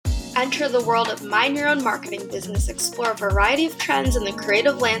Enter the world of Mind Your Own Marketing Business, explore a variety of trends in the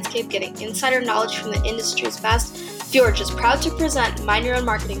creative landscape, getting insider knowledge from the industry's best. Fjorge is proud to present Mind Your Own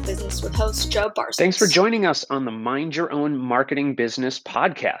Marketing Business with host Joe Barsness. Thanks for joining us on the Mind Your Own Marketing Business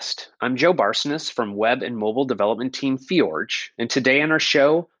podcast. I'm Joe Barsness from Web and Mobile Development Team Fjorge, and today on our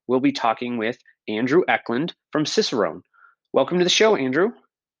show, we'll be talking with Andrew Eklund from Cicerone. Welcome to the show, Andrew.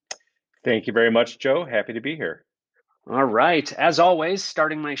 Thank you very much, Joe. Happy to be here. All right. As always,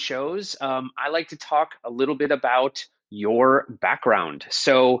 starting my shows, I like to talk a little bit about your background.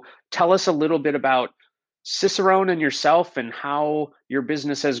 So tell us a little bit about Cicerone and yourself and how your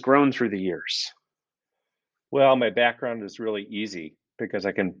business has grown through the years. Well, my background is really easy because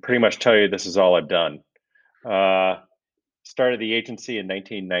I can pretty much tell you this is all I've done. Started the agency in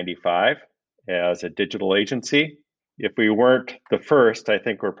 1995 as a digital agency. If we weren't the first, I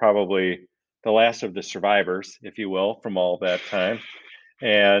think we're probably the last of the survivors, if you will, from all that time.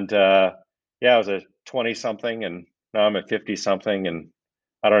 And I was a 20-something, and now I'm a 50-something, and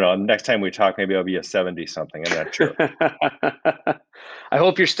I don't know. Next time we talk, maybe I'll be a 70-something. I'm not sure. I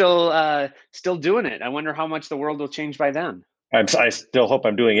hope you're still doing it. I wonder how much the world will change by then. I still hope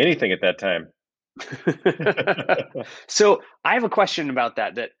I'm doing anything at that time. So I have a question about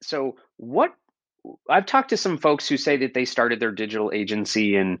that. I've talked to some folks who say that they started their digital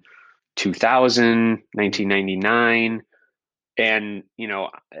agency in 2000, 1999. And,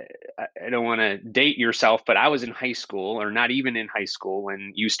 I don't want to date yourself, but I was in high school, or not even in high school,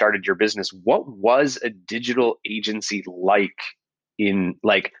 when you started your business. What was a digital agency like?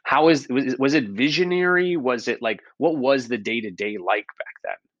 Was it visionary? Was it what was the day-to-day like back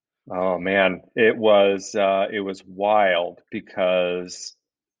then? Oh man, it was wild because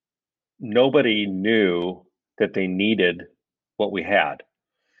nobody knew that they needed what we had.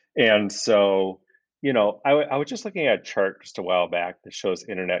 And so, I was just looking at a chart just a while back that shows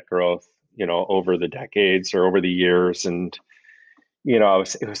internet growth, over the decades or over the years. And, it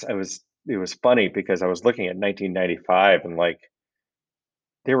was funny because I was looking at 1995 and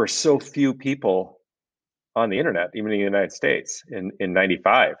there were so few people on the internet, even in the United States in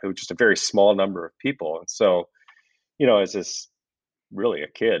 95. It was just a very small number of people. And so, as this really a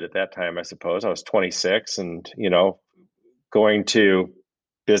kid at that time, I suppose I was 26 and, going to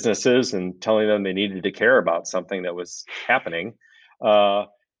businesses and telling them they needed to care about something that was happening.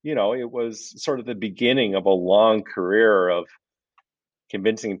 It was sort of the beginning of a long career of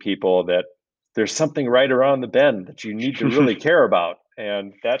convincing people that there's something right around the bend that you need to really care about.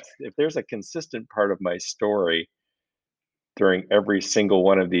 And if there's a consistent part of my story during every single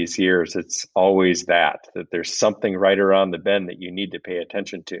one of these years, it's always that there's something right around the bend that you need to pay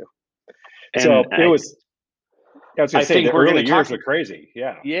attention to. And so it was. I was going to say the early years were crazy.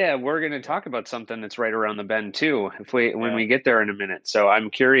 Yeah. Yeah, we're going to talk about something that's right around the bend too, when we get there in a minute. So I'm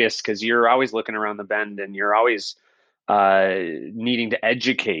curious because you're always looking around the bend and you're always needing to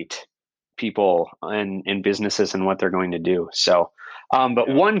educate people and businesses and what they're going to do. So,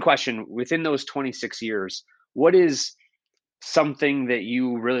 one question within those 26 years, what is something that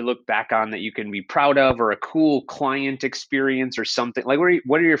you really look back on that you can be proud of, or a cool client experience or something? What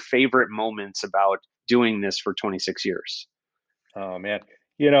are your favorite moments about doing this for 26 years? Oh man,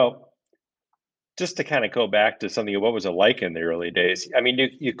 just to kind of go back to something of what was it like in the early days. I mean,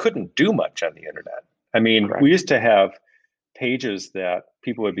 you couldn't do much on the internet. I mean, Correct. We used to have pages that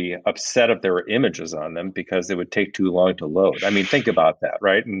people would be upset if there were images on them because it would take too long to load. I mean, think about that,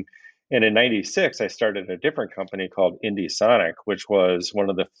 right? And in 96, I started a different company called Indie Sonic, which was one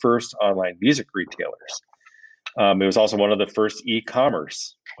of the first online music retailers. It was also one of the first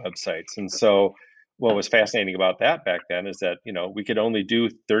e-commerce websites. And so what was fascinating about that back then is that, we could only do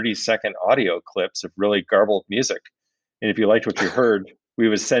 30-second audio clips of really garbled music. And if you liked what you heard, we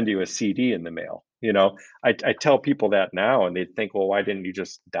would send you a CD in the mail. I tell people that now and they think, well, why didn't you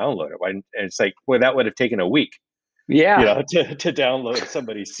just download it? And it's like, well, that would have taken a week. Yeah. To download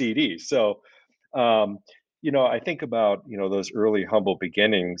somebody's CD. So, I think about, those early humble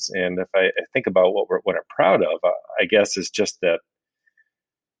beginnings. And if I think about what I'm proud of, I guess is just that,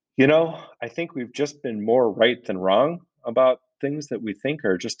 I think we've just been more right than wrong about things that we think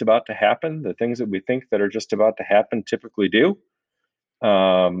are just about to happen. The things that we think that are just about to happen typically do.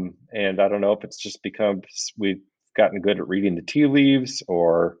 And I don't know if it's just because we've gotten good at reading the tea leaves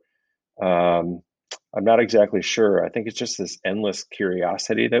or, I'm not exactly sure. I think it's just this endless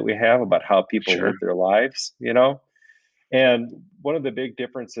curiosity that we have about how people live their lives, And one of the big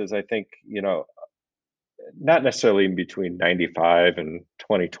differences, I think, not necessarily in between 95 and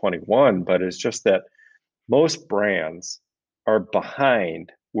 2021, but it's just that most brands are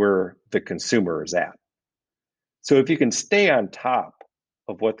behind where the consumer is at. So if you can stay on top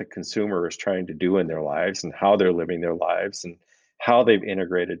of what the consumer is trying to do in their lives and how they're living their lives and how they've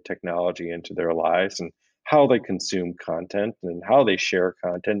integrated technology into their lives and how they consume content and how they share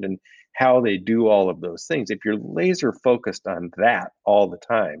content and how they do all of those things. If you're laser focused on that all the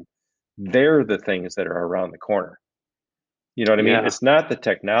time, they're the things that are around the corner. You know what I mean? Yeah. It's not the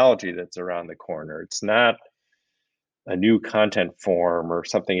technology that's around the corner. It's not a new content form or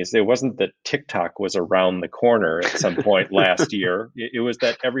something. It wasn't that TikTok was around the corner at some point last year. It was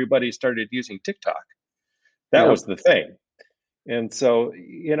that everybody started using TikTok. That Yep. was the thing. And so,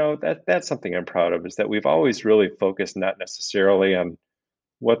 that's something I'm proud of, is that we've always really focused not necessarily on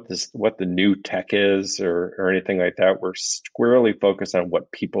what the new tech is or anything like that. We're squarely focused on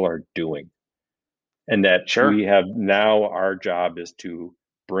what people are doing. And that Sure. we have now, our job is to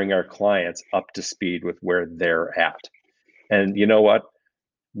bring our clients up to speed with where they're at. And you know what?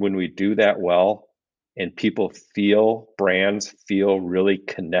 When we do that well and brands feel really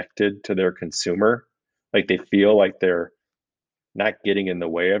connected to their consumer, like they feel like they're not getting in the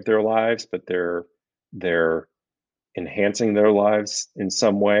way of their lives, but they're enhancing their lives in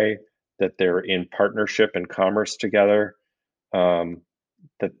some way, that they're in partnership and commerce together, um,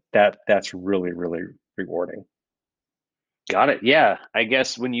 that's really, really rewarding. Got it. Yeah. I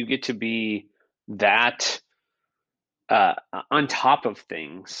guess when you get to be that uh, on top of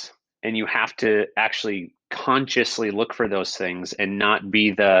things and you have to actually consciously look for those things and not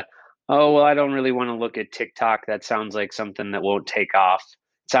be oh, well, I don't really want to look at TikTok. That sounds like something that won't take off.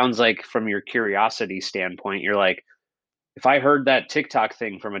 It sounds like from your curiosity standpoint, you're like, if I heard that TikTok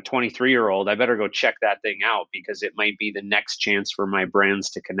thing from a 23-year-old, I better go check that thing out because it might be the next chance for my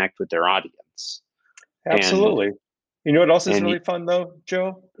brands to connect with their audience. And Absolutely. You know what else is and really fun though,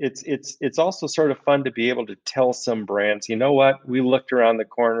 Joe? It's also sort of fun to be able to tell some brands, you know what? We looked around the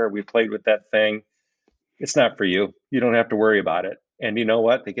corner, we played with that thing. It's not for you. You don't have to worry about it. And you know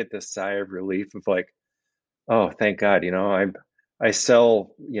what? They get this sigh of relief of like, oh, thank God, I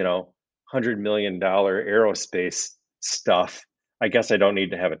sell, $100 million aerospace stuff. I guess I don't need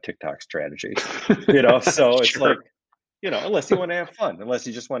to have a TikTok strategy. So it's like, sure, unless you want to have fun, unless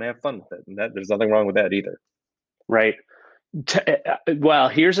you just want to have fun with it. And there's nothing wrong with that either. right. Well,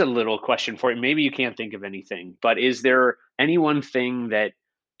 here's a little question for you. Maybe you can't think of anything, but is there any one thing that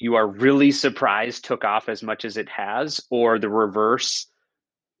you are really surprised took off as much as it has, or the reverse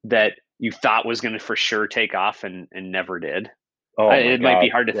that you thought was going to for sure take off and never did? Oh my It might be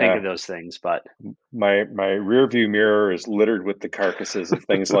God. hard to think Yeah. of those things, but My rear view mirror is littered with the carcasses of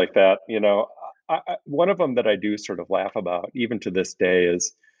things like that. One of them that I do sort of laugh about, even to this day,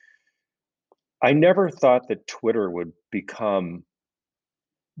 is I never thought that Twitter would become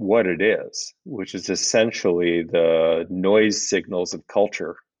what it is, which is essentially the noise signals of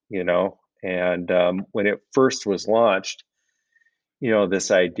culture, And when it first was launched,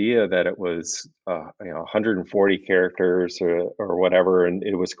 this idea that it was, 140 characters or whatever, and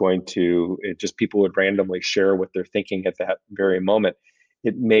it just people would randomly share what they're thinking at that very moment.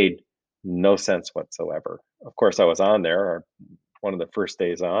 It made no sense whatsoever. Of course, I was on there one of the first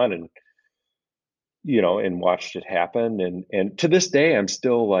days on, and and watched it happen. And to this day, I'm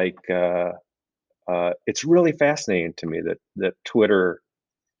still like, it's really fascinating to me that Twitter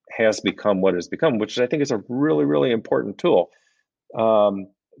has become what it's become, which I think is a really, really important tool. Um,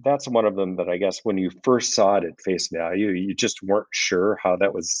 that's one of them that I guess when you first saw it at face value, you just weren't sure how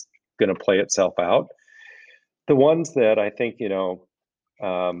that was going to play itself out. The ones that I think,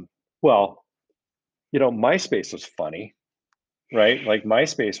 um, well, MySpace was funny, right? Like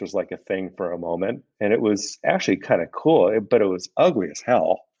MySpace was like a thing for a moment, and it was actually kind of cool, but it was ugly as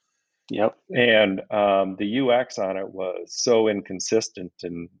hell. yep. And the UX on it was so inconsistent,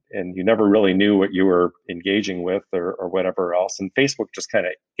 and you never really knew what you were engaging with or whatever else. And Facebook just kind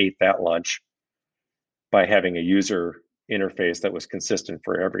of ate that lunch by having a user interface that was consistent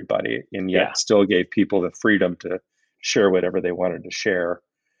for everybody, and Yeah. yet still gave people the freedom to share whatever they wanted to share.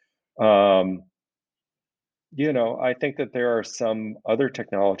 Um, I think that there are some other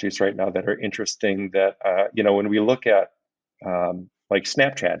technologies right now that are interesting that, when we look at like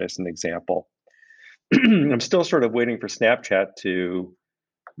Snapchat as an example, I'm still sort of waiting for Snapchat to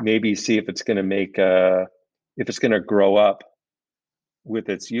maybe see if it's going to if it's going to grow up with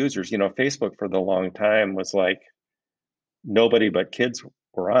its users. Facebook for the long time was like nobody but kids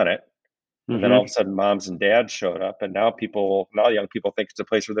were on it. And then all of a Hmm. sudden moms and dads showed up, and now young people think it's a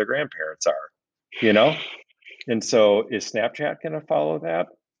place where their grandparents are, you know? And so is Snapchat going to follow that?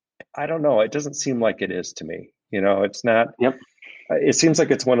 I don't know. It doesn't seem like it is to me. It's not, Yep. it seems like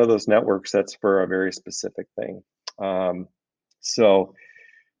it's one of those networks that's for a very specific thing. So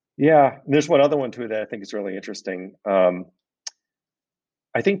yeah, there's one other one too that I think is really interesting.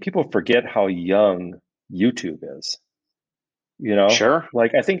 I think people forget how young YouTube is. You know, Sure.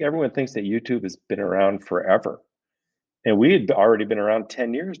 like I think everyone thinks that YouTube has been around forever, and we had already been around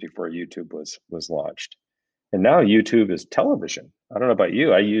 10 years before YouTube was launched. And now YouTube is television. I don't know about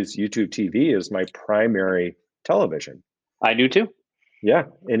you. I use YouTube TV as my primary television. I do too. Yeah.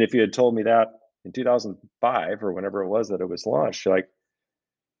 And if you had told me that in 2005 or whenever it was that it was launched, like,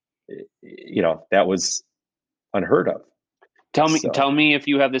 that was unheard of. So, Tell me if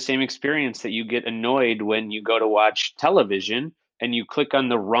you have the same experience that you get annoyed when you go to watch television and you click on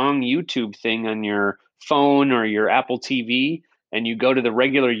the wrong YouTube thing on your phone or your Apple TV and you go to the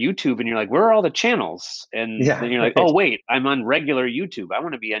regular YouTube and you're like, where are all the channels? And yeah, then you're like, right. oh wait, I'm on regular YouTube. I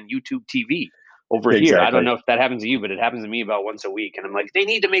want to be on YouTube TV over here. I don't Exactly. know if that happens to you, but it happens to me about once a week. And I'm like, they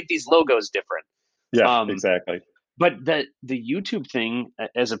need to make these logos different. Yeah, Um, exactly. but the YouTube thing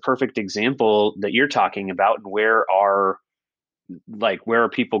as a perfect example that you're talking about and where are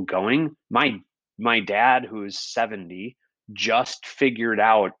people going? My dad, who's 70, just figured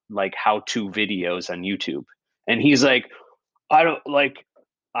out like how to videos on YouTube. And he's like, I don't like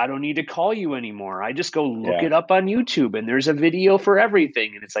I don't need to call you anymore. I just go look Yeah. it up on YouTube and there's a video for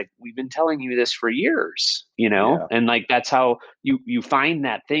everything. And it's like, we've been telling you this for years, you know? Yeah. And like that's how you find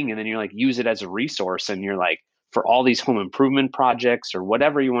that thing and then you're like use it as a resource and you're like, for all these home improvement projects or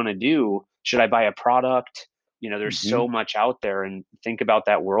whatever you want to do, should I buy a product? There's Hmm. so much out there, and think about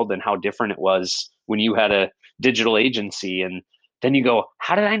that world and how different it was when you had a digital agency. And then you go,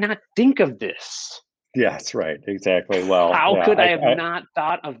 how did I not think of this? Yeah, that's right. Exactly. Well, How yeah, could I have not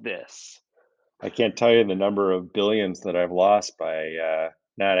thought of this? I can't tell you the number of billions that I've lost by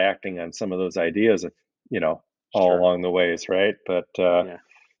not acting on some of those ideas, you know, all Sure. along the ways, right? But Yeah.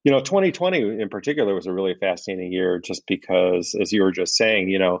 2020 in particular was a really fascinating year, just because, as you were just saying,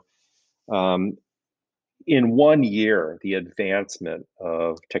 um, in one year, the advancement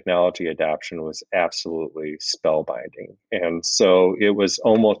of technology adoption was absolutely spellbinding. And so it was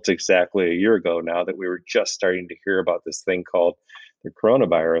almost exactly a year ago now that we were just starting to hear about this thing called the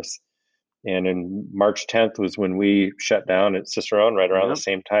coronavirus. And in March 10th was when we shut down at Cicerone, right around the Yep.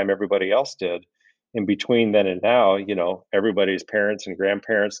 same time everybody else did. In between then and now, everybody's parents and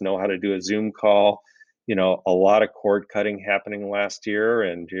grandparents know how to do a Zoom call. A lot of cord cutting happening last year,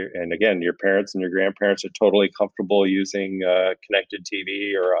 and again, your parents and your grandparents are totally comfortable using connected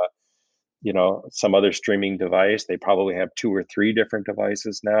TV or some other streaming device. They probably have two or three different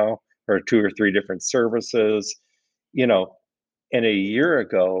devices now, or two or three different services. You know, and a year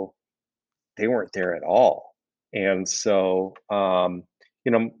ago, they weren't there at all. And so,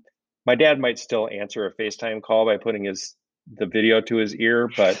 you know, my dad might still answer a FaceTime call by putting the video to his ear,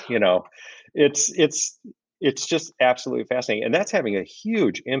 but it's it's it's just absolutely fascinating, and that's having a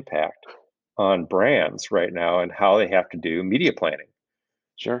huge impact on brands right now and how they have to do media planning.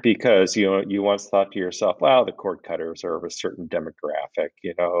 Sure. Because you once thought to yourself, "Wow, the cord cutters are of a certain demographic,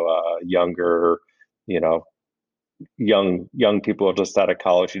 younger, you know, young people just out of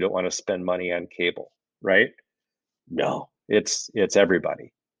college who don't want to spend money on cable, right?" No, it's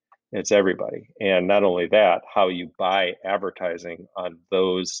everybody. It's everybody. And not only that, how you buy advertising on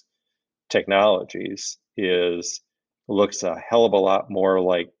those technologies is looks a hell of a lot more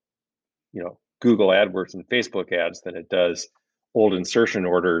like, Google AdWords and Facebook ads than it does old insertion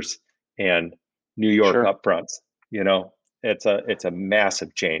orders and New York Sure. upfronts. You know, it's a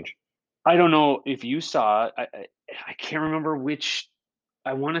massive change. I don't know if you saw. I can't remember which.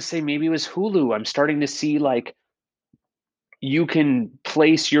 I want to say maybe it was Hulu. I'm starting to see like you can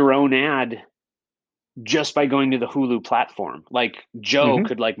place your own ad just by going to the Hulu platform. Like Joe Hmm.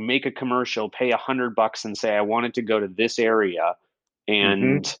 could like make a commercial, pay $100 and say, I want it to go to this area. Hmm.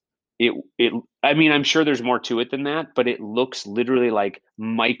 And it, I mean, I'm sure there's more to it than that, but it looks literally like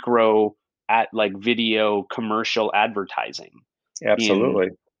micro at like video commercial advertising in, Absolutely.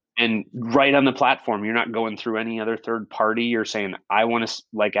 and right on the platform. You're not going through any other third party. You're saying, I want to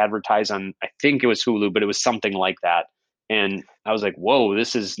like advertise on, I think it was Hulu, but it was something like that. And I was like, whoa,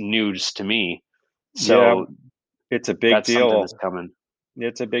 this is news to me. Yeah, So it's a big that's something that's deal. coming.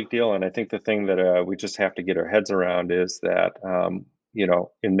 It's a big deal, and I think the thing that we just have to get our heads around is that,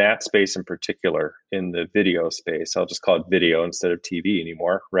 in that space in particular, in the video space, I'll just call it video instead of TV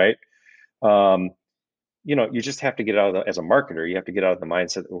anymore, right? Um, you just have to get out of as a marketer, you have to get out of the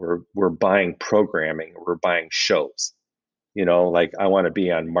mindset that we're buying programming, we're buying shows. Like I want to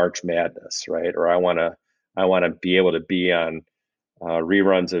be on March Madness, right? Or I want to be able to be on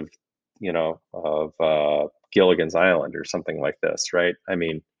reruns of Gilligan's Island or something like this, right? I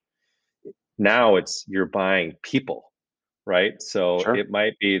mean, now it's you're buying people, right? So Sure. it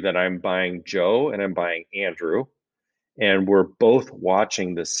might be that I'm buying Joe and I'm buying Andrew, and we're both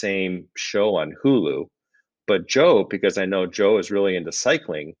watching the same show on Hulu. But Joe, because I know Joe is really into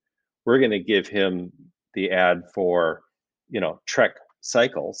cycling, we're going to give him the ad for, Trek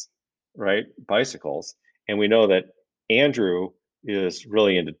cycles, right? Bicycles. And we know that Andrew is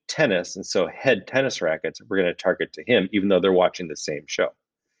really into tennis. And so head tennis rackets, we're going to target to him, even though they're watching the same show.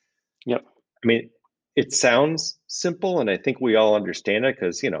 Yep. I mean, it sounds simple, and I think we all understand it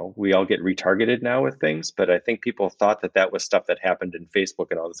because, we all get retargeted now with things. But I think people thought that that was stuff that happened in Facebook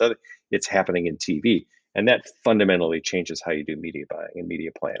and all this other. It's happening in TV. And that fundamentally changes how you do media buying and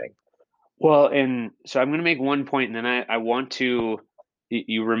media planning. Well, and so I'm going to make one point, and then I want to,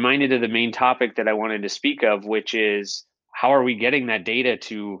 you reminded of the main topic that I wanted to speak of, which is how are we getting that data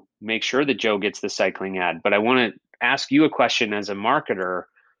to make sure that Joe gets the cycling ad? But I want to ask you a question as a marketer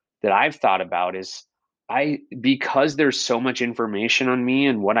that I've thought about is because there's so much information on me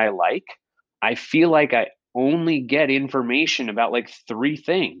and what I like, I feel like I only get information about like three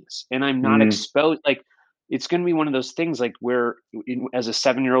things and I'm not exposed. Like it's going to be one of those things like where as a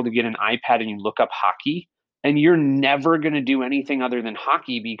 7-year-old you get an iPad and you look up hockey and you're never going to do anything other than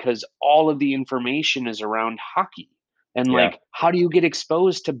hockey because all of the information is around hockey. And Yeah. like, how do you get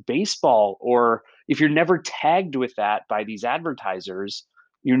exposed to baseball? Or if you're never tagged with that by these advertisers,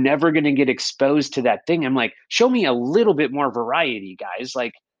 you're never going to get exposed to that thing. I'm like, show me a little bit more variety, guys.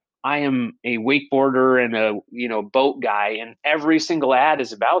 Like, I am a wakeboarder and a boat guy, and every single ad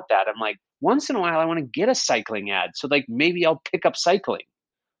is about that. I'm like, once in a while, I want to get a cycling ad, so like maybe I'll pick up cycling.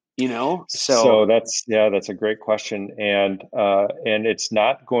 So So that's a great question, and it's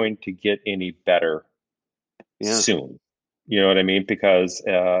not going to get any better yeah, soon. You know what I mean? Because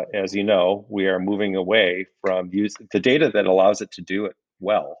as you know, we are moving away from the data that allows it to do it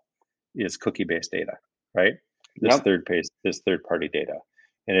well is cookie-based data, right? yep, This third-party data,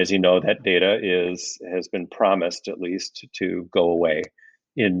 and as you know, that data has been promised at least to go away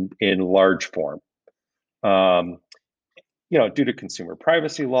in large form. Um, due to consumer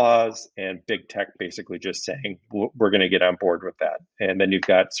privacy laws and big tech basically just saying we're going to get on board with that. And then you've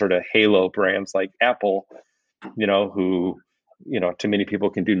got sort of halo brands like Apple, who, to many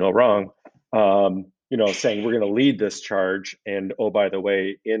people can do no wrong, saying we're going to lead this charge. And oh, by the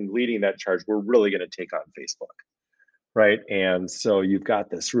way, in leading that charge, we're really going to take on Facebook. Right. And so you've got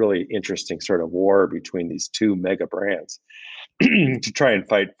this really interesting sort of war between these two mega brands to try and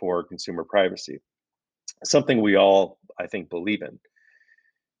fight for consumer privacy, something we all, I think, believe in.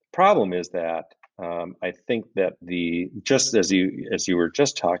 Problem is that I think that just as you were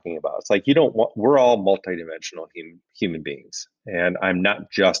just talking about, it's like we're all multidimensional human beings, and I'm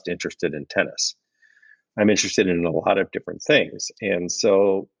not just interested in tennis. I'm interested in a lot of different things, and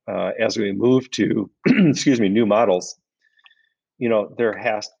so as we move to excuse me, new models,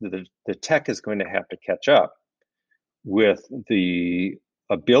 the tech is going to have to catch up with the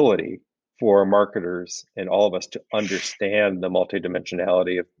ability for marketers and all of us to understand the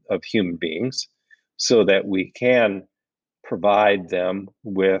multidimensionality of human beings so that we can provide them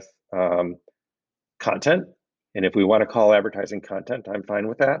with content. And if we want to call advertising content, I'm fine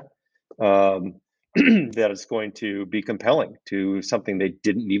with that. That is going to be compelling to something they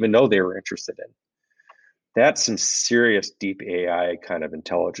didn't even know they were interested in. That's some serious deep AI kind of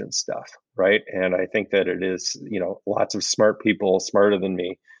intelligence stuff, right? And I think that it is, lots of smart people smarter than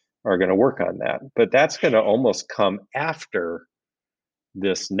me are going to work on that. But that's going to almost come after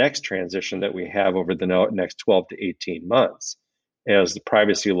this next transition that we have over the next 12 to 18 months as the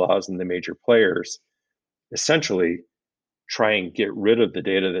privacy laws and the major players essentially try and get rid of the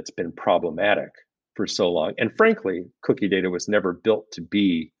data that's been problematic for so long. And frankly, cookie data was never built to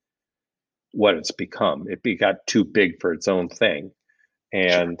be what it's become. It got too big for its own thing,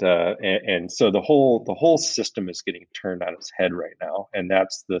 and so the whole system is getting turned on its head right now, and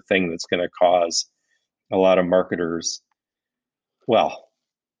that's the thing that's going to cause a lot of marketers. Well,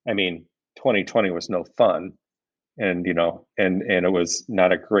 I mean, 2020 was no fun, and and it was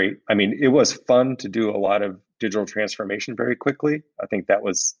not a great. I mean, it was fun to do a lot of digital transformation very quickly. I think that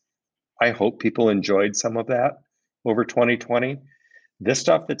was. I hope people enjoyed some of that over 2020. This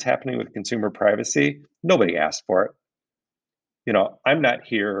stuff that's happening with consumer privacy, nobody asked for it. I'm not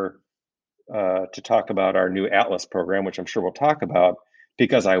here to talk about our new Atlas program, which I'm sure we'll talk about,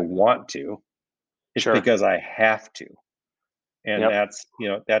 because I want to. It's sure, because I have to. And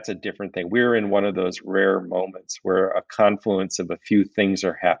yep, that's a different thing. We're in one of those rare moments where a confluence of a few things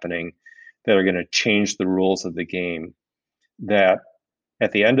are happening that are going to change the rules of the game, that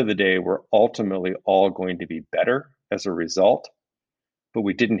at the end of the day, we're ultimately all going to be better as a result, but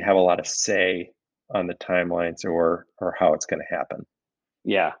we didn't have a lot of say on the timelines or how it's going to happen.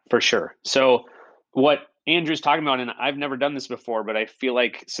 yeah, for sure. So what Andrew's talking about, and I've never done this before, but I feel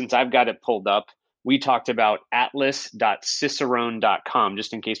like since I've got it pulled up, we talked about atlas.cicerone.com,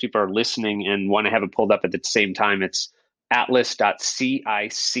 just in case people are listening and want to have it pulled up at the same time. It's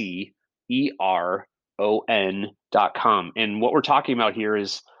atlas.ciceron.com. And what we're talking about here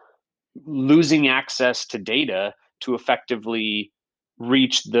is losing access to data to effectively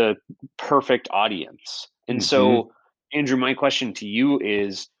reach the perfect audience. And so, Andrew, my question to you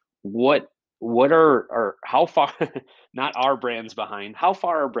is what are how far not our brands behind, how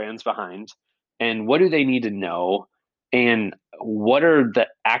far are brands behind, and what do they need to know, and what are the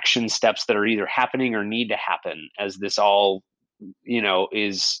action steps that are either happening or need to happen as this all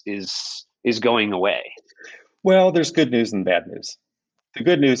is going away? Well, there's good news and bad news. The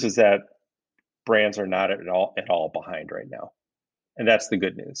good news is that brands are not at all behind right now, and that's the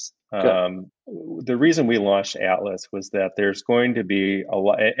good news. The reason we launched Atlas was that there's going to be a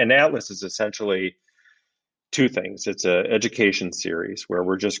lot, and Atlas is essentially two things. It's an education series where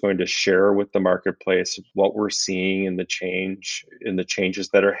we're just going to share with the marketplace what we're seeing in the changes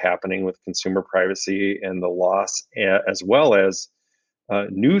that are happening with consumer privacy and the loss, as well as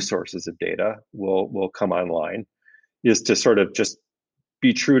new sources of data will come online, is to sort of just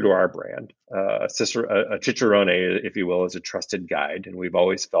be true to our brand. Cicerone, if you will, is a trusted guide, and we've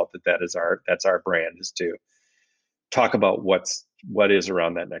always felt that that's our brand, is to talk about what is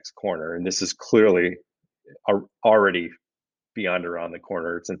around that next corner. And this is clearly already beyond around the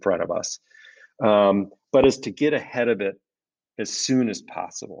corner; it's in front of us. But is to get ahead of it as soon as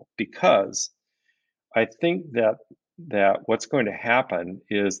possible, because I think that what's going to happen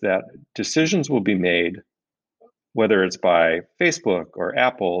is that decisions will be made, whether it's by Facebook or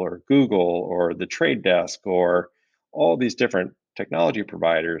Apple or Google or the Trade Desk or all these different technology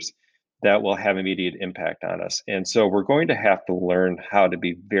providers, that will have immediate impact on us. And so we're going to have to learn how to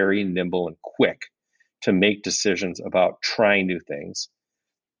be very nimble and quick to make decisions about trying new things,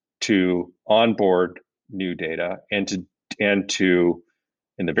 to onboard new data, and to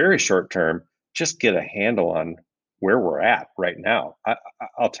in the very short term, just get a handle on where we're at right now.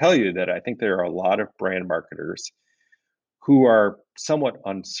 I'll tell you that I think there are a lot of brand marketers who are somewhat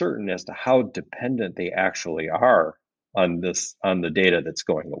uncertain as to how dependent they actually are on the data that's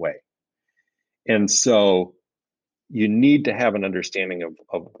going away. And so you need to have an understanding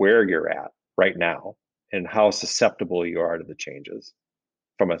of where you're at right now and how susceptible you are to the changes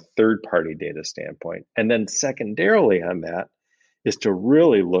from a third-party data standpoint. And then secondarily on that is to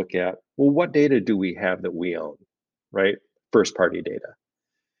really look at, well, what data do we have that we own, right? First-party data.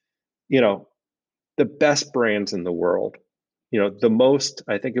 The best brands in the world, the most,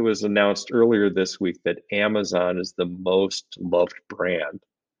 I think it was announced earlier this week that Amazon is the most loved brand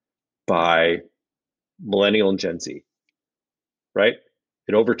by Millennial and Gen Z, right?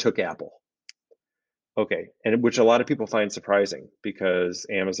 It overtook Apple. Okay, and which a lot of people find surprising, because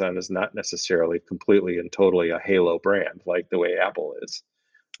Amazon is not necessarily completely and totally a halo brand like the way Apple is.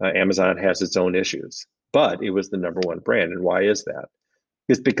 Amazon has its own issues, but it was the number one brand. And why is that?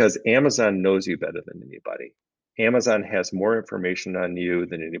 It's because Amazon knows you better than anybody. Amazon has more information on you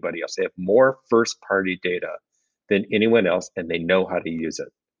than anybody else. They have more first-party data than anyone else, and they know how to use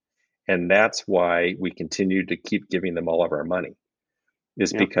it. And that's why we continue to keep giving them all of our money,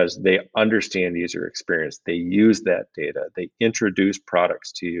 is because they understand user experience. They use that data. They introduce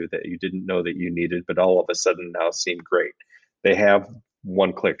products to you that you didn't know that you needed, but all of a sudden now seem great. They have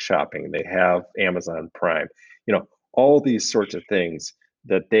one-click shopping. They have Amazon Prime. All these sorts of things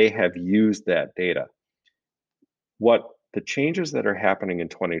that they have used that data. What the changes that are happening in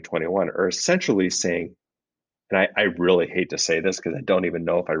 2021 are essentially saying, and I really hate to say this because I don't even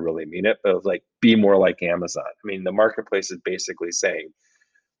know if I really mean it, but like, be more like Amazon. I mean, the marketplace is basically saying,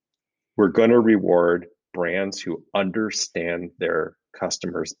 we're going to reward brands who understand their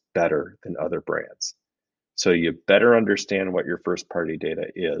customers better than other brands. So you better understand what your first-party data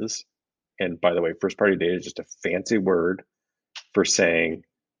is. And by the way, first-party data is just a fancy word for saying,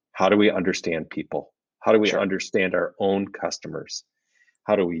 how do we understand people? How do we understand our own customers?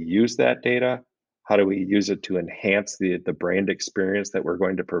 How do we use that data? How do we use it to enhance the brand experience that we're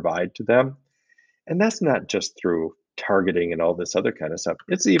going to provide to them? And that's not just through targeting and all this other kind of stuff.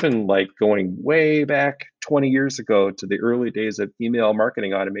 It's even like going way back 20 years ago to the early days of email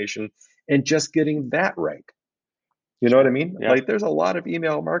marketing automation and just getting that right. You know what I mean? Yeah. Like, there's a lot of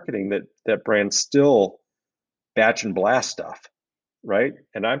email marketing that brands still batch and blast stuff, right?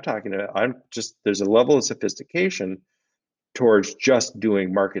 And there's a level of sophistication towards just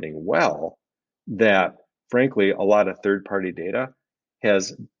doing marketing well that, frankly, a lot of third-party data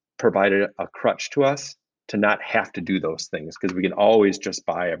has provided a crutch to us to not have to do those things, because we can always just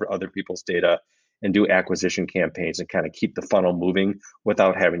buy other people's data and do acquisition campaigns and kind of keep the funnel moving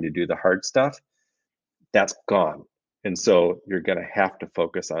without having to do the hard stuff, that's gone. And so you're going to have to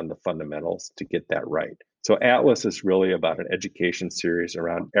focus on the fundamentals to get that right. So Atlas is really about an education series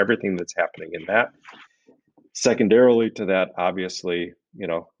around everything that's happening in that. Secondarily to that, obviously,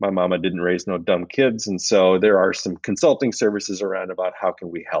 my mama didn't raise no dumb kids. And so there are some consulting services around about how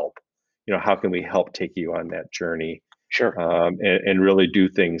can we help? How can we help take you on that journey? Sure. And really do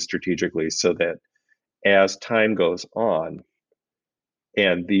things strategically so that as time goes on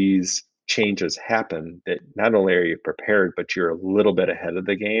and these changes happen, that not only are you prepared, but you're a little bit ahead of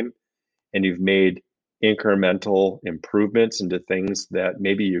the game and you've made incremental improvements into things that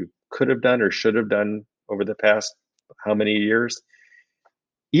maybe you could have done or should have done over the past how many years.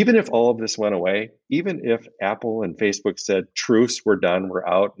 Even if all of this went away, even if Apple and Facebook said, truce, we're done, we're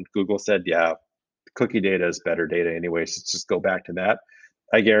out, and Google said, yeah, cookie data is better data anyway, so just go back to that.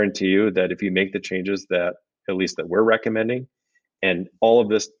 I guarantee you that if you make the changes that, at least that we're recommending, and all of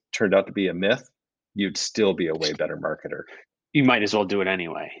this turned out to be a myth, you'd still be a way better marketer. You might as well do it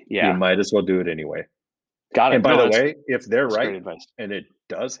anyway. Yeah. You might as well do it anyway. Got it. And by the way, if they're right and it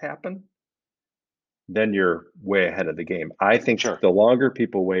does happen, then you're way ahead of the game. I think Sure. The longer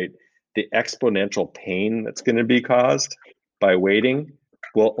people wait, the exponential pain that's going to be caused by waiting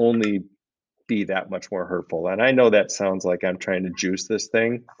will only be that much more hurtful. And I know that sounds like I'm trying to juice this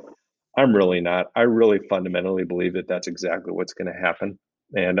thing. I'm really not. I really fundamentally believe that that's exactly what's going to happen.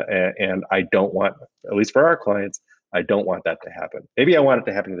 And I don't want, at least for our clients, I don't want that to happen. Maybe I want it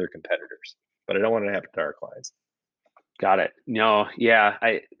to happen to their competitors, but I don't want it to happen to our clients. Got it. No, yeah,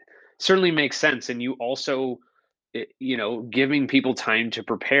 I certainly makes sense. And you also, giving people time to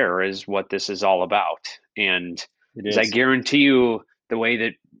prepare is what this is all about. And as I guarantee you, the way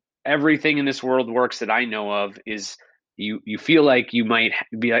that everything in this world works that I know of is you feel like you might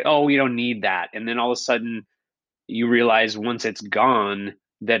be like, oh, we don't need that. And then all of a sudden you realize once it's gone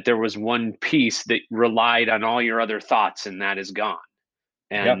that there was one piece that relied on all your other thoughts and that is gone.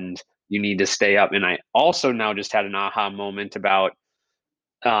 And you need to stay up. And I also now just had an aha moment about,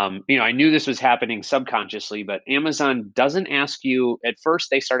 I knew this was happening subconsciously, but Amazon doesn't ask you. At first,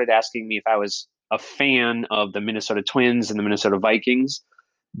 they started asking me if I was a fan of the Minnesota Twins and the Minnesota Vikings.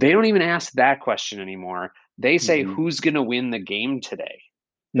 They don't even ask that question anymore. They say, who's going to win the game today?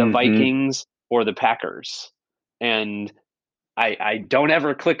 The Vikings or the Packers? And I don't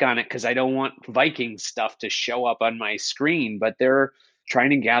ever click on it because I don't want Viking stuff to show up on my screen, but they're trying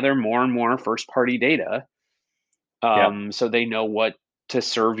to gather more and more first-party data so they know what to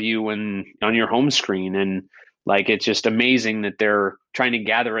serve you on your home screen. And like, it's just amazing that they're trying to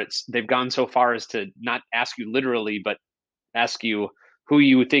gather it. They've gone so far as to not ask you literally, but ask you who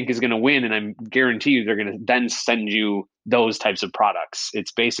you think is going to win. And I guarantee you they're going to then send you those types of products.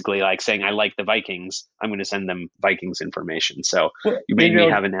 It's basically like saying, I like the Vikings, I'm going to send them Vikings information. So you made me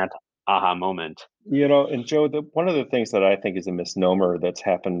have an aha moment. And Joe, one of the things that I think is a misnomer that's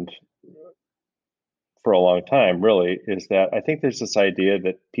happened for a long time, really, is that I think there's this idea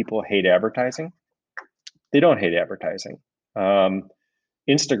that people hate advertising. They don't hate advertising.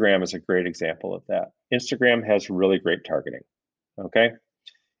 Instagram is a great example of that. Instagram has really great targeting. Okay.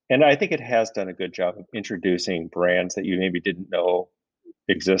 And I think it has done a good job of introducing brands that you maybe didn't know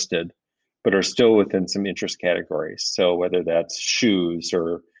existed, but are still within some interest categories. So whether that's shoes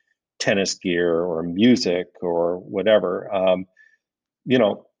or tennis gear or music or whatever,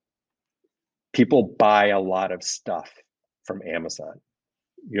 people buy a lot of stuff from Amazon.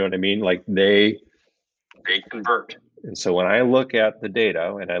 You know what I mean? Like they convert. And so when I look at the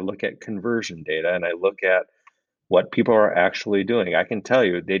data and I look at conversion data and I look at what people are actually doing, I can tell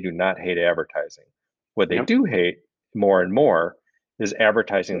you they do not hate advertising. What they do hate more and more is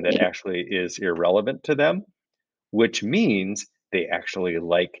advertising that actually is irrelevant to them, which means they actually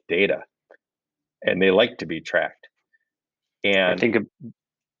like data and they like to be tracked. And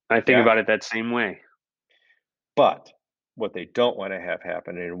I think about it that same way. But what they don't want to have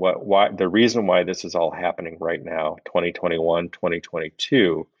happen, and why the reason why this is all happening right now, 2021,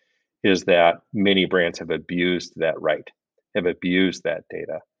 2022, is that many brands have abused that right, have abused that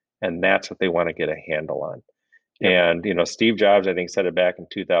data. And that's what they want to get a handle on. And, Steve Jobs, I think, said it back in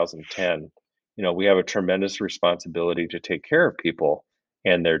 2010, we have a tremendous responsibility to take care of people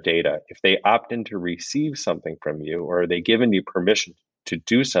and their data. If they opt in to receive something from you, or they given you permission to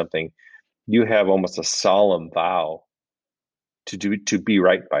do something, you have almost a solemn vow to be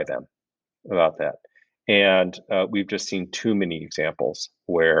right by them about that. And we've just seen too many examples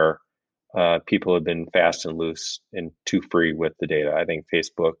where people have been fast and loose and too free with the data. I think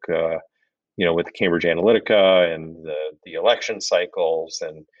Facebook, with Cambridge Analytica and the election cycles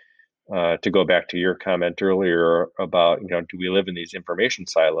and to go back to your comment earlier about, do we live in these information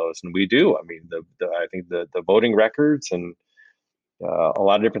silos? And we do. I mean, I think the voting records and a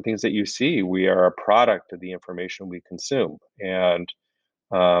lot of different things that you see, we are a product of the information we consume, and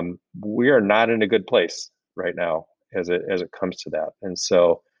we are not in a good place right now as it comes to that. And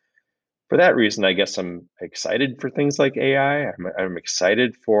so, for that reason, I guess I'm excited for things like AI. I'm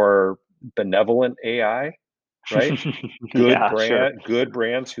excited for benevolent AI, right? Good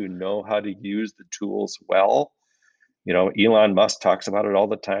brands who know how to use the tools well. Elon Musk talks about it all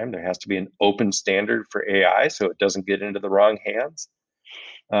the time. There has to be an open standard for AI so it doesn't get into the wrong hands.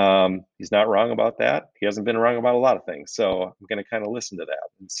 He's not wrong about that. He hasn't been wrong about a lot of things. So I'm going to kind of listen to that.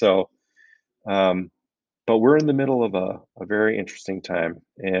 And so, but we're in the middle of a very interesting time.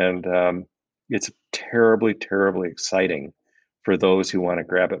 And it's terribly, terribly exciting for those who want to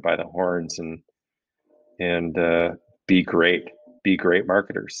grab it by the horns and be great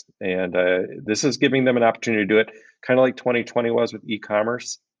marketers. And this is giving them an opportunity to do it, kind of like 2020 was with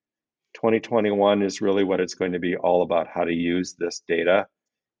e-commerce. 2021 is really what it's going to be all about, how to use this data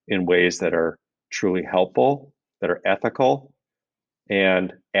in ways that are truly helpful, that are ethical,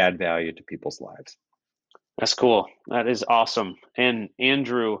 and add value to people's lives. That's cool. That is awesome. And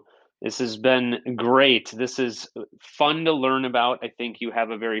Andrew, this has been great. This is fun to learn about. I think you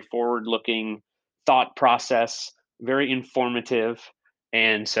have a very forward-looking thought process, very informative.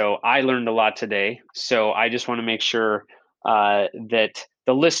 And so I learned a lot today. So I just want to make sure that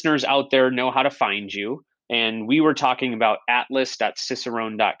the listeners out there know how to find you. And we were talking about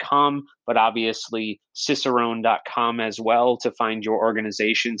atlas.cicerone.com, but obviously cicerone.com as well to find your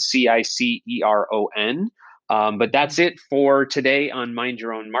organization, CICERON. But that's it for today on Mind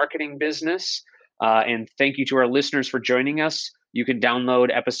Your Own Marketing Business. And thank you to our listeners for joining us. You can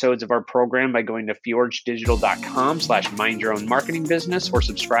download episodes of our program by going to fjorgedigital.com/mindyourownmarketingbusiness or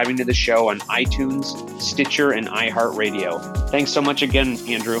subscribing to the show on iTunes, Stitcher, and iHeartRadio. Thanks so much again,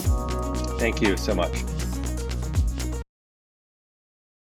 Andrew. Thank you so much.